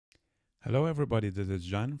Hello everybody, this is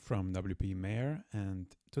John from WP Mayor, and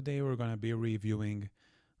today we're going to be reviewing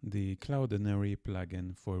the Cloudinary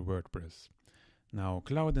plugin for WordPress. Now,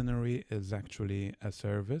 Cloudinary is actually a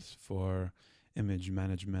service for image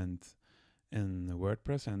management in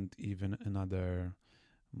WordPress and even in other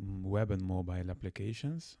web and mobile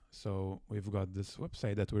applications. So we've got this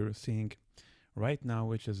website that we're seeing right now,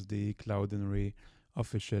 which is the Cloudinary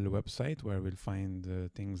official website, where we'll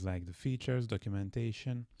find things like the features,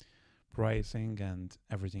 documentation, pricing, and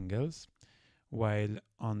everything else. While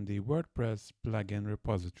on the WordPress plugin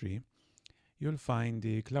repository, you'll find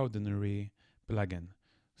the Cloudinary plugin.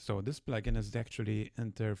 So this plugin is actually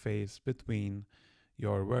interface between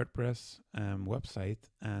your WordPress website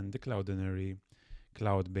and the Cloudinary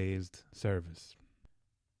cloud-based service.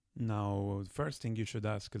 Now, the first thing you should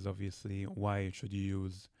ask is obviously, why should you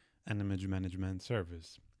use an image management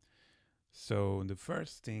service? So the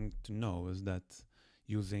first thing to know is that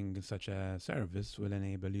using such a service will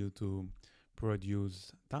enable you to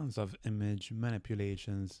produce tons of image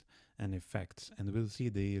manipulations and effects, and we'll see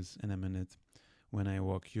these in a minute when I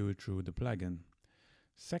walk you through the plugin.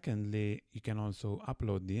 Secondly, you can also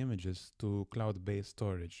upload the images to cloud-based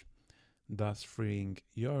storage, thus freeing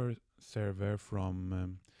your server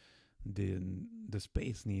from the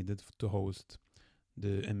space needed to host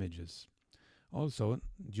the images. Also,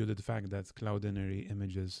 due to the fact that Cloudinary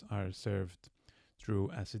images are served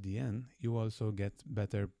through a CDN, you also get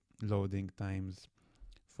better loading times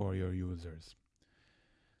for your users.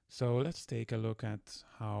 So let's take a look at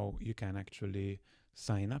how you can actually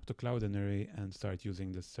sign up to Cloudinary and start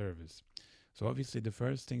using this service. So obviously the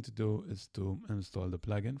first thing to do is to install the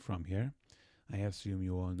plugin from here. I assume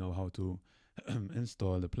you all know how to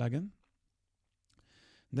install the plugin.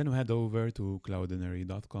 Then we head over to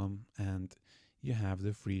cloudinary.com and you have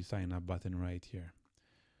the free sign up button right here.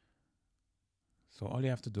 So all you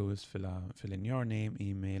have to do is fill in your name,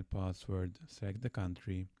 email, password, select the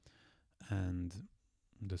country, and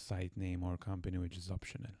the site name or company, which is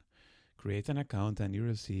optional. Create an account and you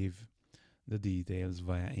receive the details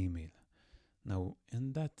via email. Now,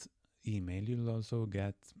 in that email, you'll also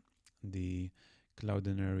get the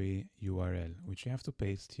Cloudinary URL, which you have to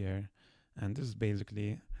paste here. And this is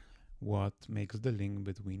basically what makes the link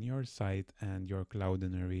between your site and your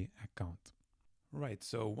Cloudinary account. Right,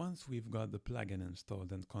 so once we've got the plugin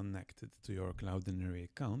installed and connected to your Cloudinary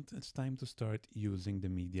account, it's time to start using the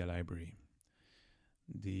media library.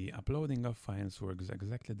 The uploading of files works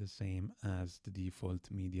exactly the same as the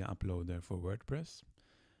default media uploader for WordPress.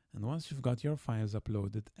 And once you've got your files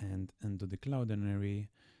uploaded and into the Cloudinary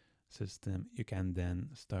system, you can then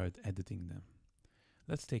start editing them.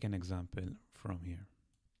 Let's take an example from here.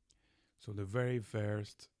 So the very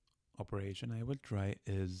first operation I will try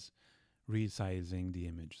is resizing the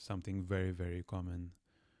image, something very, very common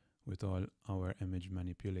with all our image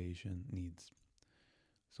manipulation needs.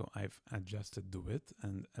 So I've adjusted the width,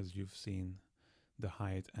 and as you've seen, the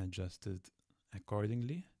height adjusted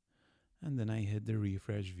accordingly. And then I hit the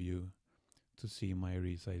refresh view to see my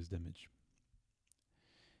resized image.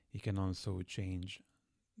 You can also change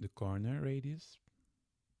the corner radius.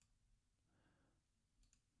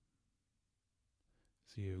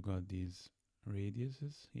 So you've got these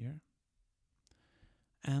radiuses here.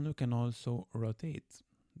 And we can also rotate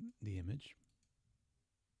the image.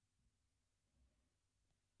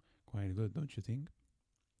 Quite good, don't you think?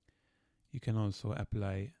 You can also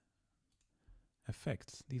apply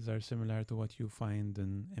effects. These are similar to what you find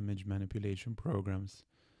in image manipulation programs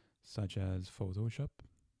such as Photoshop.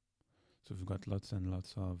 So we've got lots and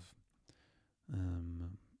lots of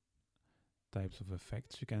types of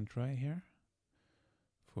effects you can try here.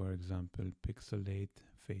 For example, pixelate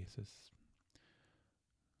faces.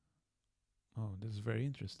 Oh, this is very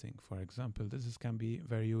interesting. For example, this can be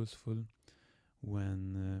very useful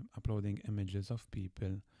when uploading images of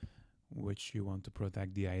people which you want to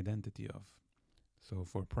protect the identity of. So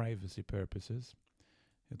for privacy purposes,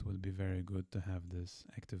 it will be very good to have this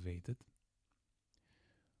activated.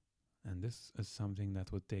 And this is something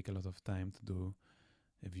that would take a lot of time to do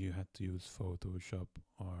if you had to use Photoshop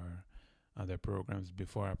or other programs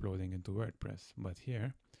before uploading into WordPress. But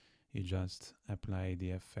here, you just apply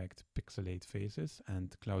the effect pixelate faces,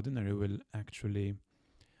 and Cloudinary will actually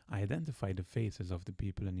identify the faces of the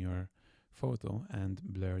people in your photo and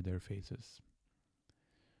blur their faces.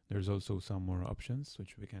 There's also some more options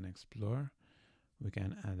which we can explore. We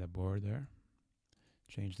can add a border,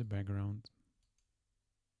 change the background,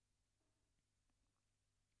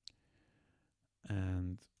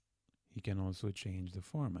 and you can also change the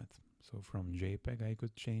format. So from JPEG I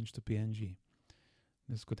could change to PNG.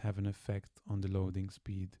 This could have an effect on the loading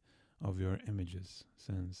speed of your images,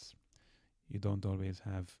 since you don't always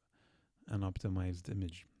have an optimized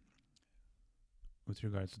image with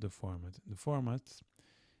regards to the format. The formats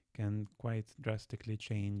can quite drastically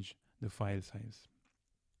change the file size.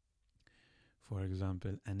 For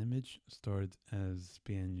example, an image stored as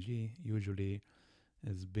PNG usually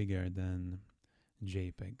is bigger than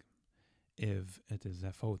JPEG if it is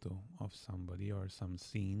a photo of somebody or some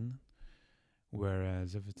scene,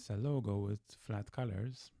 whereas if it's a logo with flat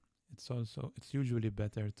colors, it's usually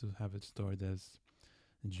better to have it stored as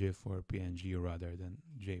GIF or PNG rather than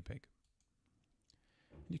JPEG.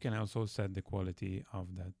 You can also set the quality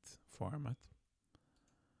of that format.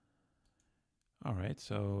 Alright,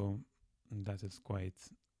 so that is quite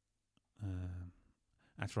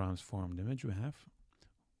a transformed image we have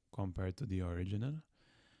compared to the original.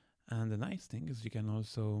 And the nice thing is you can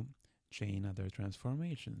also chain other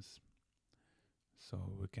transformations.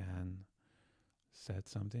 So we can set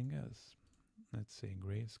something else. Let's say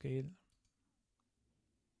grayscale.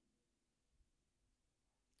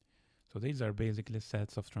 So these are basically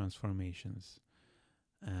sets of transformations.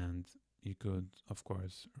 And you could, of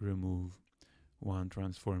course, remove one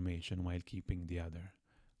transformation while keeping the other.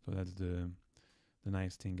 So that's the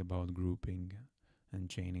nice thing about grouping and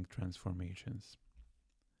chaining transformations.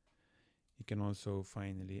 You can also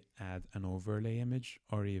finally add an overlay image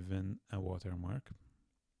or even a watermark,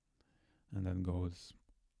 and that goes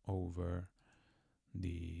over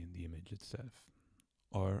the image itself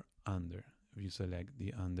or under if you select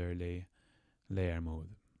the underlay layer mode.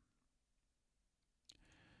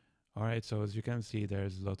 Alright, so as you can see,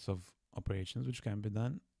 there's lots of operations which can be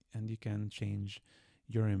done, and you can change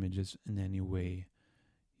your images in any way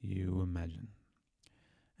you imagine.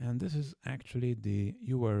 And this is actually the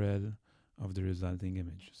URL of the resulting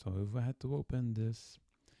image. So if I had to open this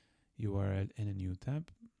URL in a new tab,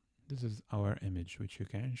 this is our image, which you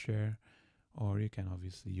can share, or you can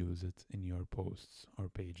obviously use it in your posts or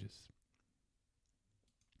pages.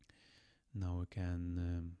 Now we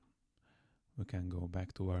can go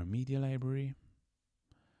back to our media library,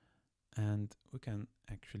 and we can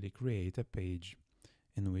actually create a page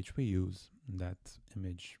in which we use that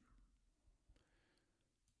image.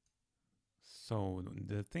 So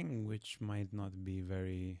the thing which might not be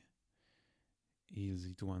very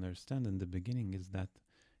easy to understand in the beginning is that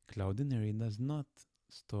Cloudinary does not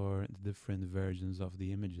store the different versions of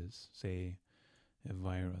the images. Say, if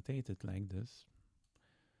I rotate it like this,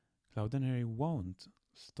 Cloudinary won't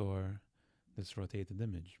store this rotated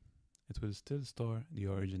image. It will still store the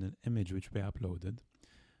original image which we uploaded,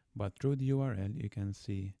 but through the URL you can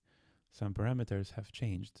see some parameters have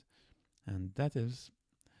changed, and that is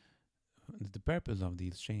the purpose of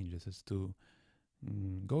these changes is to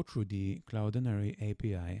go through the Cloudinary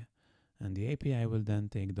API, and the API will then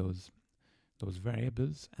take those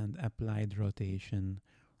variables and apply the rotation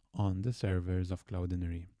on the servers of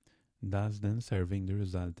Cloudinary, thus then serving the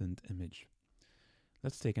resultant image.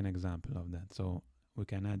 Let's take an example of that. So we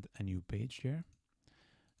can add a new page here,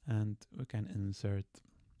 and we can insert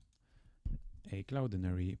a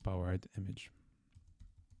Cloudinary powered image.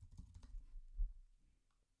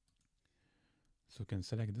 So we can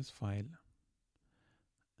select this file,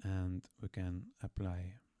 and we can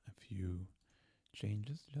apply a few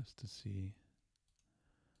changes just to see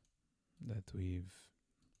that we've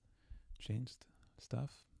changed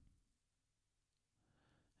stuff.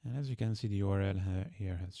 And as you can see, the URL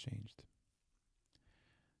here has changed.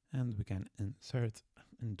 And we can insert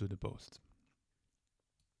into the post.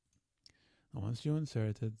 Now once you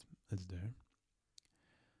insert it, it's there.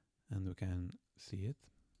 And we can see it.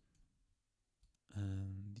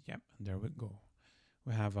 And yep, there we go.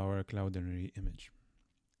 We have our Cloudinary image.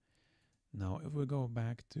 Now if we go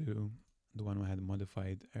back to the one we had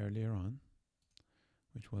modified earlier on,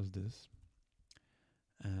 which was this,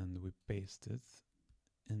 and we paste it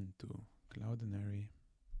into Cloudinary,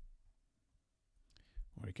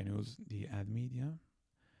 or you can use the add media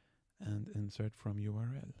and insert from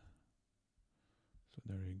URL. So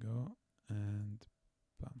there you go, and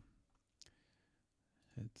bam.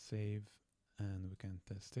 Hit save, and we can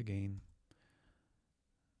test again,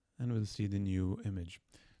 and we'll see the new image.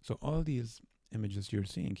 So all these images you're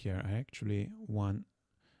seeing here are actually one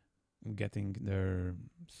getting their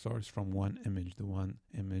source from one image, the one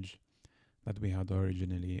image that we had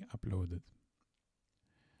originally uploaded.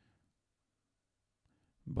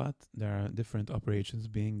 But there are different operations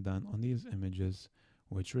being done on these images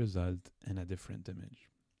which result in a different image.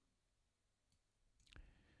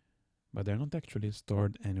 But they're not actually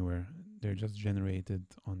stored anywhere. They're just generated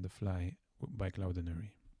on the fly by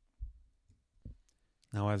Cloudinary.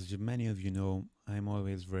 Now, as many of you know, I'm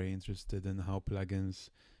always very interested in how plugins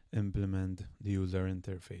implement the user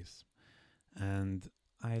interface. And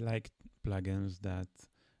I like plugins that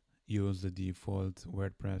use the default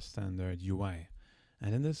WordPress standard UI.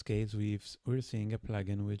 And in this case, we're seeing a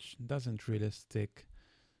plugin which doesn't really stick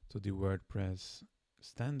to the WordPress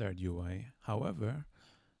standard UI. However,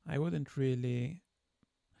 I wouldn't really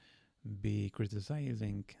be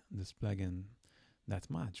criticizing this plugin that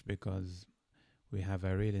much because we have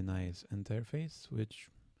a really nice interface which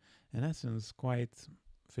in essence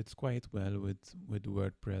fits quite well with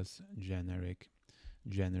WordPress general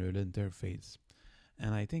interface.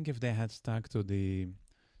 And I think if they had stuck to the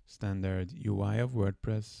standard UI of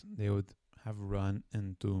WordPress, they would have run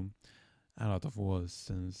into a lot of walls,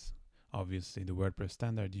 since obviously the WordPress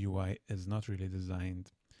standard UI is not really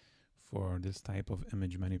designed for this type of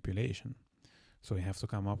image manipulation. So you have to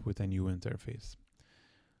come up with a new interface.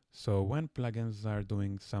 So when plugins are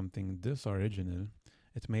doing something this original,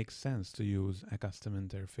 it makes sense to use a custom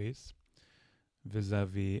interface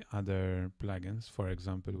vis-a-vis other plugins, for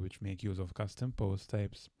example, which make use of custom post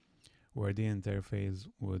types, where the interface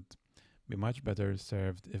would be much better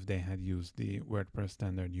served if they had used the WordPress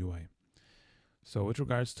standard UI. So with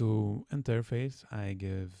regards to interface, I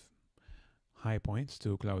give high points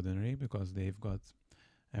to Cloudinary because they've got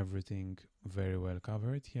everything very well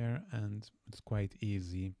covered here, and it's quite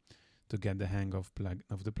easy to get the hang of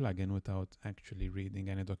the plugin without actually reading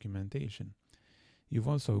any documentation. You've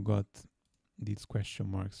also got these question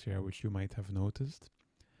marks here, which you might have noticed,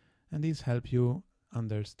 and these help you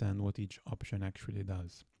understand what each option actually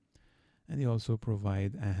does. And they also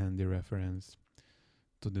provide a handy reference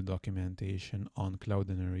to the documentation on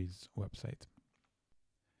Cloudinary's website.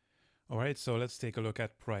 Alright, so let's take a look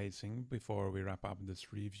at pricing before we wrap up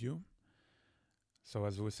this review. So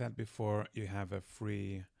as we said before, you have a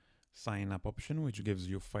free sign-up option which gives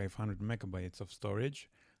you 500 megabytes of storage,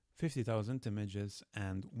 50,000 images,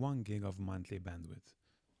 and 1 gig of monthly bandwidth.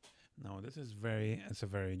 Now this is it's a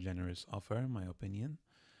very generous offer in my opinion,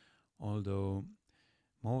 although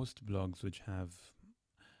most blogs which have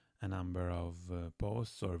a number of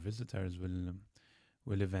posts or visitors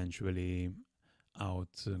will eventually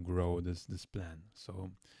outgrow this plan.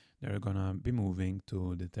 So they're gonna be moving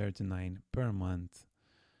to the 39 per month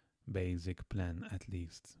basic plan at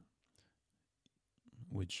least,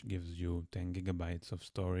 which gives you 10 gigabytes of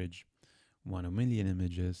storage, 1 million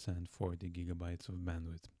images, and 40 gigabytes of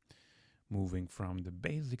bandwidth. Moving from the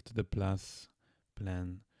basic to the plus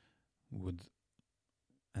plan would,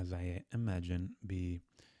 as I imagine, be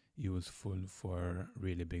useful for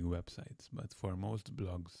really big websites, but for most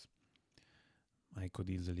blogs I could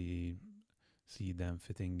easily see them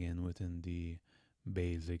fitting in within the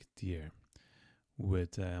basic tier.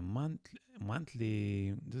 With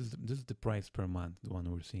monthly, this is the price per month, the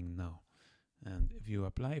one we're seeing now. And if you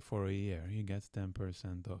apply for a year, you get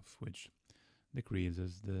 10% off, which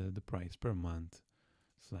decreases the price per month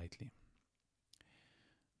slightly.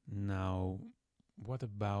 Now, what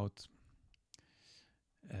about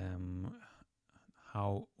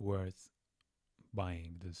how worth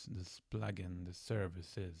buying this plugin, this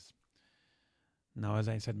service is? Now, as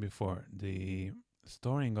I said before, the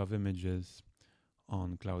storing of images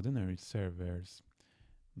on Cloudinary servers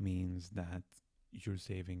means that you're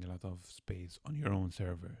saving a lot of space on your own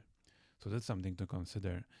server. So that's something to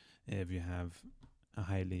consider if you have a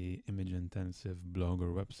highly image intensive blog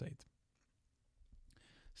or website.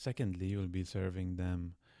 Secondly, you'll be serving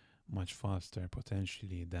them much faster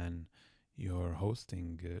potentially than your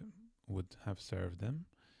hosting would have served them,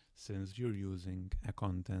 since you're using a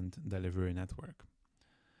content delivery network.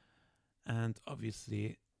 And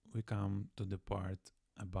obviously we come to the part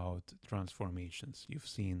about transformations. You've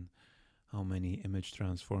seen how many image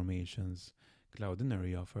transformations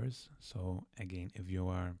Cloudinary offers. So again, if you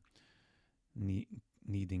are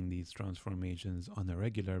needing these transformations on a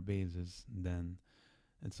regular basis, then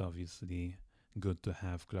it's obviously good to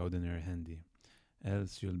have Cloudinary handy.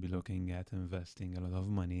 Else you'll be looking at investing a lot of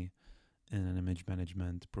money in an image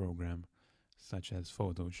management program such as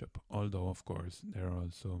Photoshop, although of course there are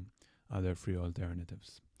also other free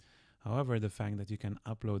alternatives. However, the fact that you can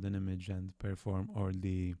upload an image and perform all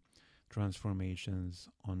the transformations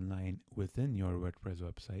online within your WordPress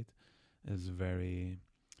website is very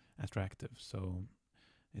attractive. So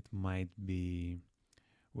it might be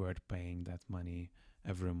worth paying that money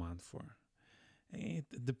every month for.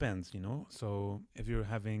 It depends, you know. So if you're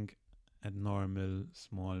having a normal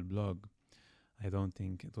small blog, I don't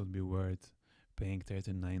think it would be worth paying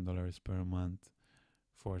 $39 per month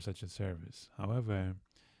for such a service. However,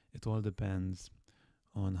 it all depends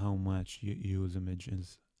on how much you use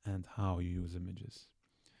images and how you use images.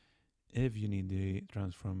 If you need the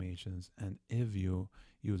transformations and if you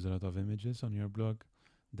use a lot of images on your blog,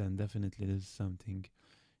 then definitely this is something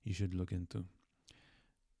you should look into.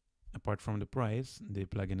 Apart from the price, the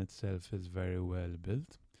plugin itself is very well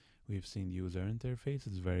built. We've seen the user interface,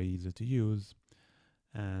 it's very easy to use,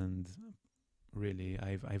 and really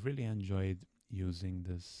I've really enjoyed using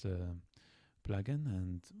this plugin,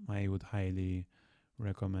 and I would highly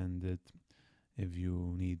recommend it if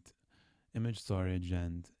you need image storage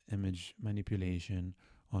and image manipulation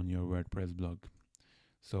on your WordPress blog.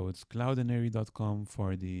 So it's cloudinary.com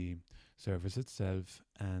for the service itself,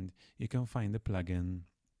 and you can find the plugin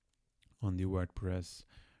on the WordPress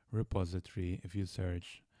repository. If you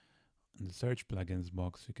search in the search plugins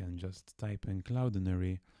box, you can just type in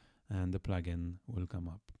Cloudinary and the plugin will come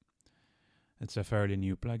up. It's a fairly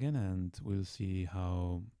new plugin, and we'll see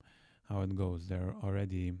how it goes. There are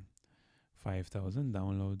already 5,000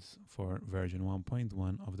 downloads for version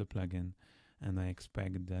 1.1 of the plugin, and I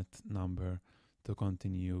expect that number to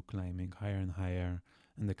continue climbing higher and higher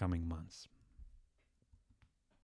in the coming months.